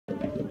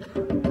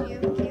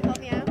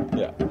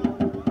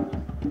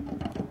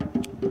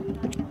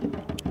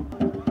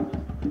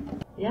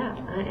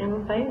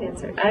I'm a fire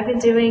dancer. I've been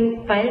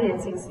doing fire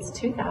dancing since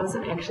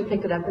 2000. I actually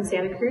picked it up in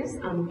Santa Cruz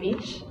on the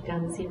beach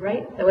down the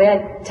Seabright. The way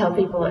I tell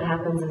people what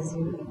happens is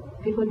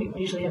people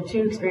usually have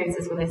two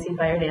experiences when they see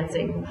fire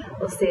dancing.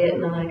 They'll see it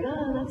and they're like,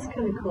 oh, that's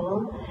kind of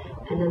cool.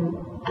 And then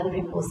other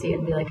people will see it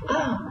and be like,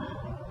 oh,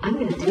 I'm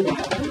going to do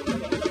that.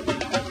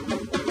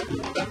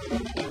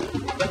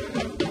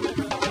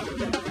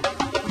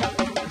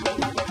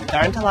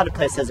 There aren't a lot of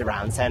places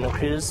around Santa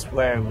Cruz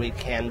where we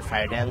can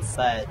fire dance,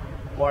 but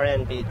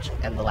Wonderland Beach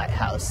and the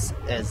lighthouse,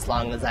 as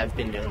long as I've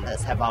been doing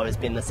this, have always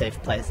been the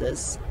safe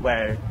places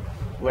where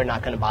we're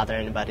not going to bother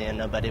anybody and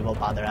nobody will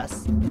bother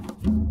us.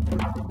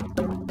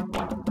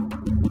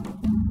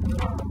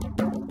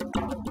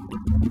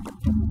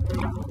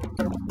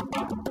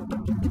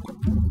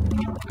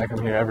 I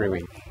come here every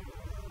week.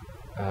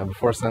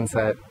 Before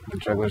sunset, the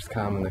jugglers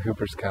come and the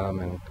hoopers come,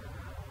 and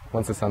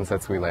once the sun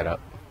sets, we light up.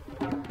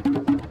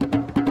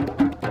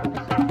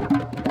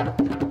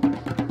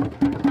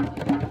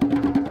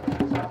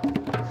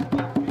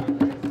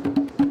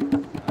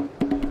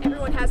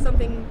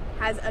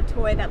 Has a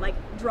toy that like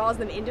draws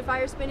them into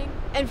fire spinning,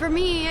 and for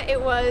me it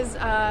was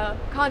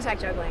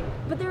contact juggling.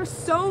 But there are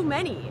so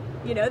many,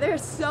 there are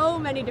so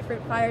many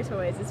different fire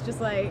toys. It's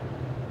just like,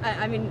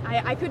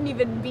 I couldn't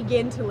even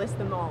begin to list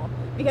them all,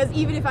 because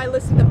even if I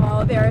listed them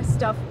all, there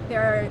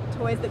are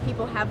toys that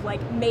people have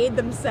like made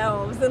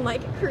themselves and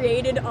like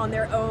created on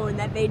their own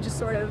that they just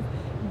sort of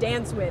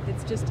dance with.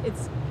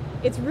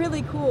 It's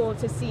really cool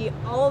to see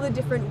all the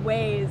different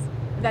ways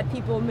that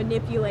people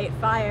manipulate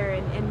fire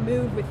and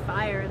move with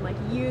fire and like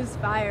use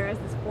fire as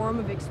this form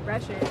of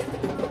expression.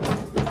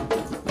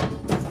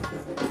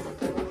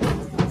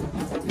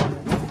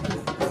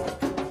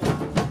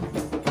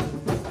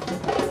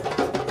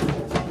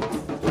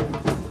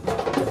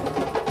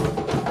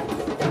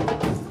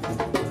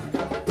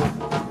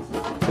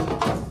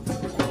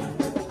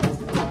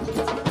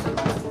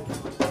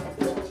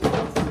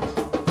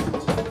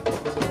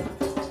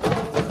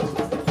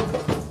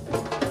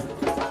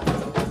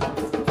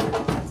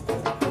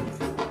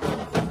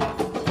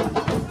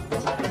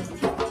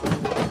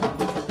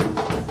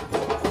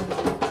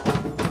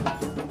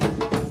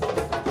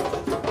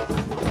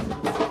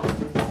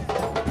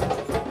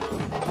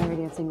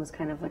 Was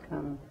kind of like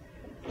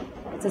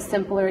it's a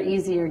simpler,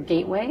 easier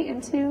gateway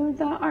into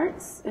the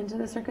arts, into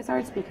the circus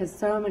arts, because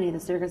so many of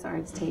the circus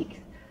arts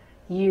take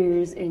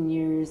years and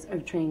years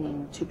of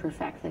training to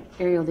perfect, like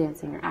aerial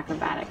dancing or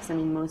acrobatics. I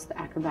mean, most of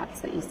the acrobats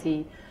that you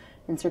see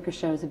in circus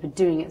shows have been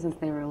doing it since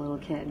they were a little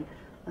kid.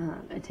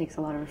 It takes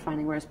a lot of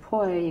refining, whereas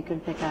poi you can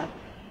pick up,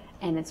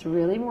 and it's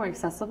really more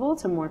accessible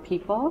to more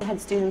people. I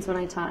had students when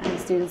I taught, I had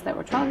students that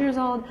were 12 years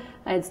old,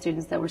 I had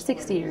students that were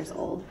 60 years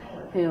old,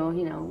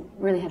 who,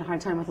 really had a hard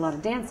time with a lot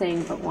of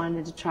dancing, but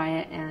wanted to try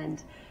it,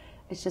 and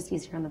it's just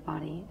easier on the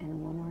body and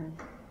more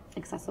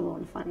accessible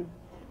and fun.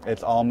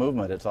 It's all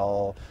movement, it's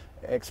all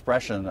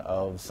expression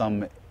of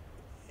some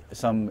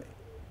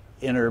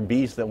inner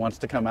beast that wants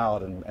to come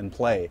out and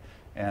play,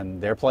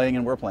 and they're playing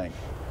and we're playing.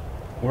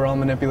 We're all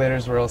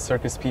manipulators, we're all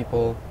circus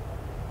people.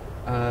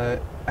 I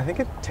think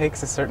it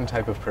takes a certain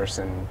type of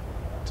person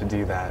to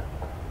do that,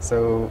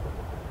 so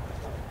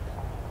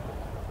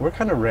we're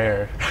kind of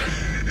rare.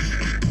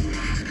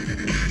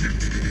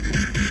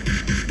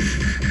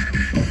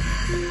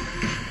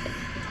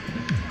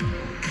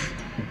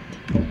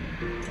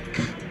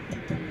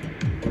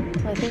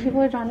 I think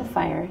people are drawn to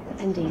fire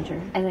and danger,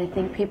 and I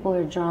think people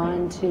are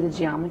drawn to the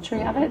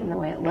geometry of it and the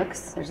way it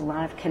looks. There's a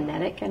lot of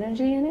kinetic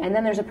energy in it, and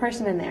then there's a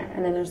person in there,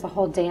 and then there's the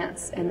whole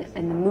dance and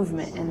the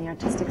movement and the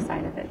artistic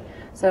side of it.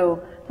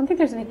 So I don't think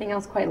there's anything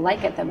else quite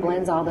like it that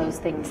blends all those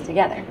things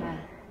together.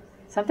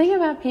 Something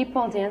about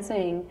people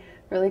dancing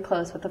really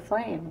close with the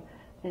flame.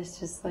 It's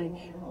just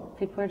like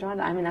people are drawn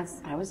to. I mean,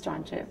 I was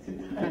drawn to it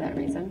for that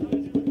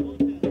reason.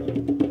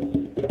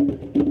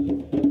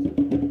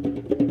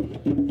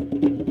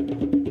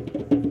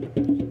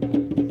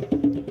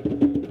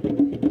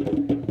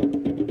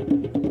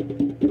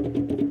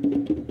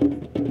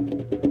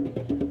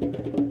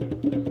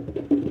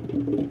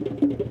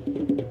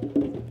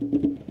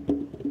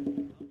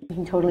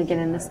 Totally get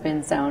in the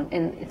spin zone,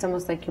 and it's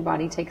almost like your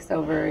body takes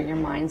over, your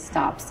mind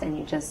stops, and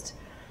you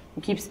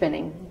keep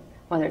spinning,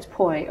 whether it's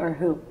poi or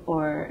hoop,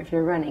 or if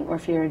you're running, or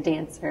if you're a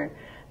dancer,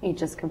 you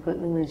just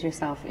completely lose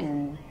yourself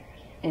in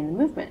the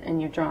movement, and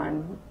you're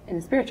drawn in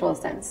a spiritual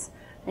sense,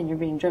 and you're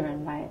being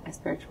driven by a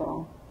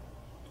spiritual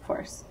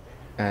force.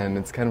 And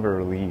it's kind of a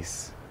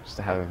release, just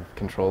to have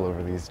control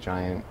over these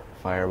giant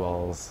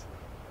fireballs,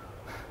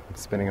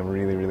 spinning them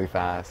really, really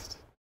fast.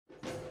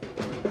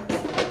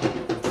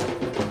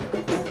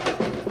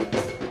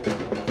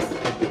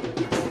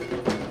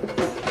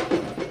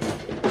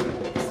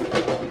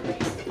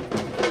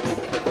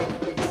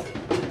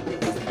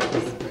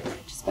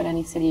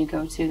 Any city you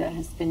go to that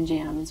has spin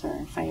jams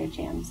or fire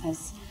jams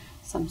has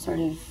some sort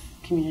of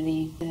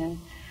community. The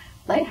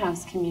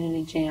lighthouse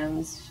community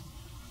jams,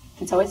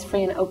 it's always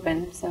free and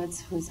open, so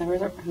it's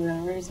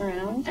whoever's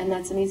around, and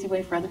that's an easy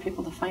way for other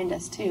people to find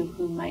us too,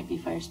 who might be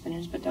fire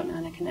spinners but don't know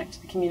how to connect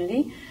to the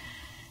community.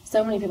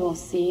 so many people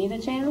see the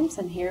jams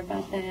and hear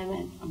about them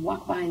and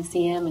walk by and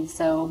see them, and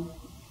so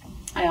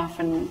I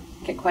often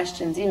get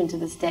questions, even to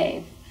this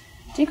day.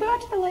 Do you go out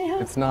to the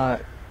lighthouse? It's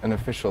not an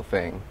official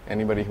thing.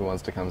 Anybody who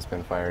wants to come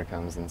spin fire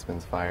comes and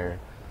spins fire.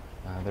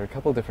 There are a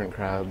couple different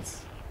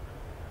crowds.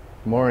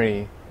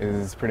 Maury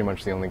is pretty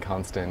much the only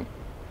constant.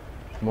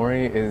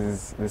 Maury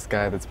is this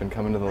guy that's been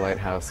coming to the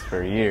lighthouse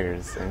for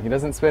years, and he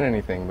doesn't spin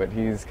anything, but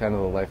he's kind of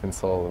the life and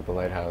soul of the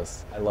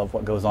lighthouse. I love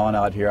what goes on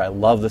out here. I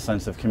love the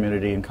sense of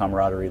community and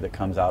camaraderie that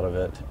comes out of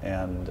it,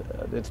 and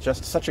it's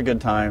just such a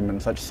good time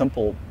and such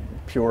simple,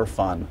 pure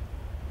fun.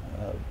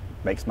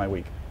 Makes my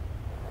week.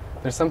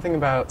 There's something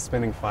about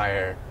spinning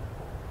fire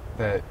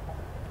that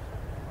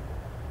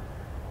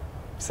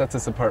sets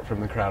us apart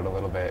from the crowd a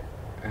little bit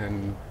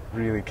and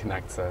really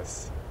connects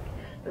us.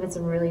 I've had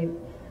some really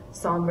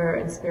somber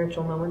and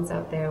spiritual moments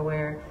out there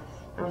where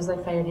I was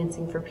like fire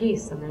dancing for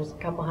peace, and there's a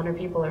couple hundred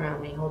people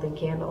around me holding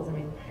candles. I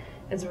mean,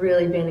 it's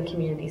really been a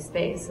community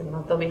space, and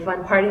there'll be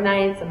fun party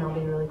nights, and there'll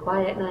be really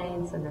quiet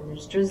nights, and then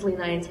there's drizzly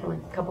nights where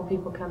like a couple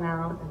people come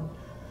out and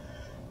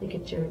you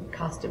get your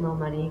costume all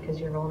muddy because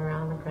you're rolling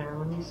around on the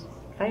ground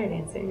fire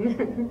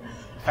dancing.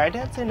 Fire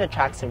dancing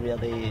attracts a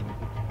really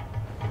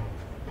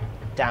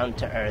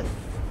down-to-earth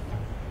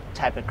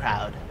type of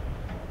crowd.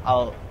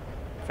 All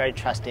very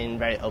trusting,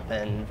 very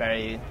open,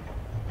 very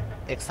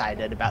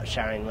excited about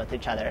sharing with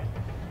each other.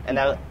 And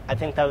I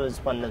think that was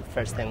one of the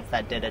first things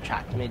that did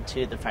attract me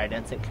to the fire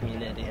dancing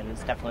community, and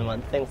it's definitely one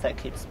of the things that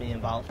keeps me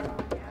involved.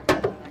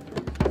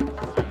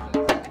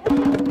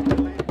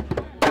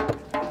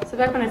 So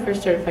back when I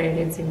first started fire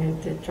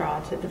dancing, the draw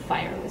to the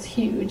fire was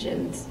huge,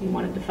 and you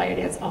wanted to fire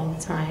dance all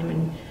the time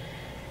and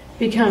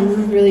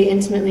become really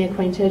intimately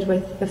acquainted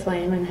with the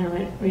flame and how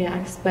it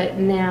reacts. But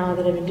now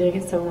that I've been doing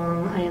it so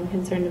long, I am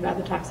concerned about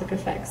the toxic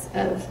effects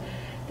of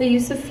the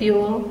use of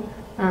fuel.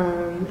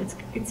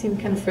 It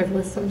seems kind of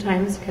frivolous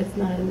sometimes because it's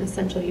not an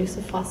essential use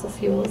of fossil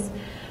fuels.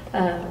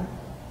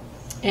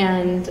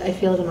 And I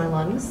feel it in my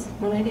lungs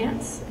when I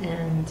dance,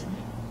 and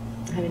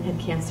having had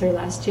cancer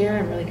last year,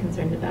 I'm really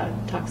concerned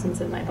about toxins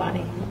in my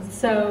body.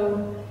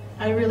 So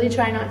I really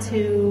try not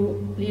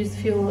to use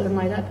fuel and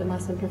light up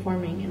unless I'm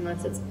performing,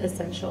 unless it's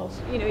essential.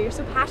 You know, you're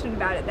so passionate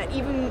about it that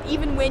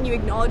even when you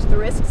acknowledge the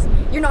risks,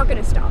 you're not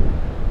going to stop.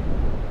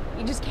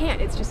 You just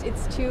can't. It's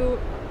too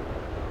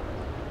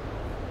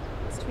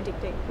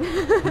addicting.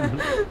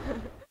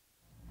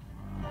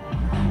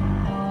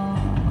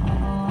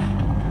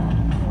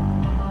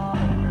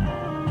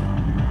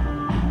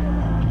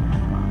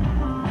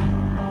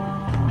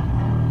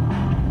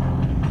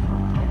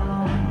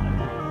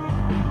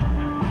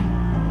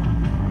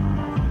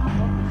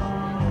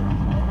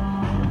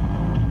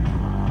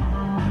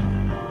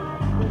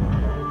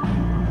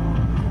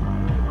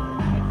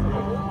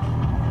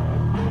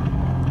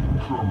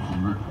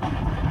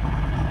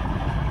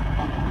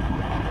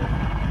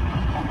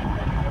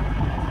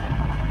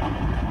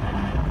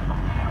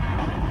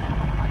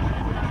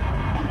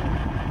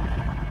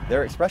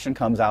 Their expression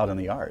comes out in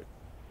the art.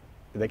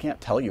 They can't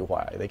tell you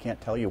why. They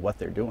can't tell you what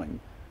they're doing.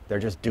 They're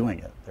just doing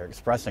it. They're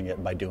expressing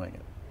it by doing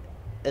it.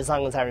 As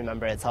long as I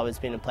remember, it's always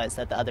been a place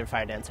that the other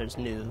fire dancers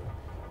knew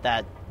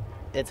that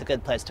it's a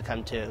good place to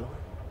come to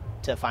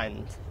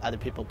find other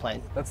people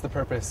playing. That's the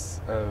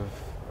purpose of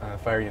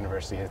Fire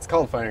University. It's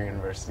called Fire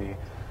University.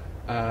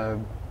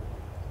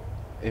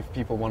 If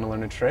people want to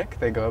learn a trick,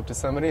 they go up to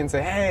somebody and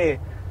say, "Hey,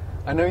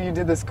 I know you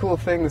did this cool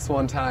thing this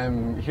one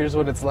time. Here's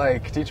what it's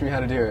like. Teach me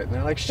how to do it." And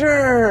they're like,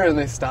 "Sure!" And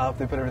they stop,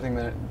 they put everything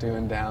they're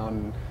doing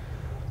down,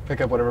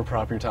 pick up whatever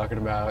prop you're talking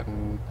about,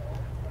 and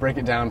break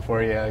it down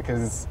for you.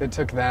 Because it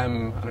took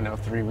them,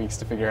 3 weeks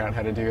to figure out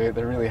how to do it.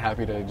 They're really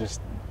happy to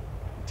just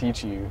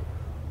teach you.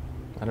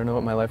 I don't know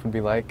what my life would be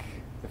like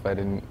if I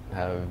didn't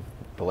have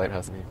the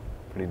lighthouse. It'd be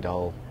pretty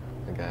dull,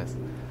 I guess.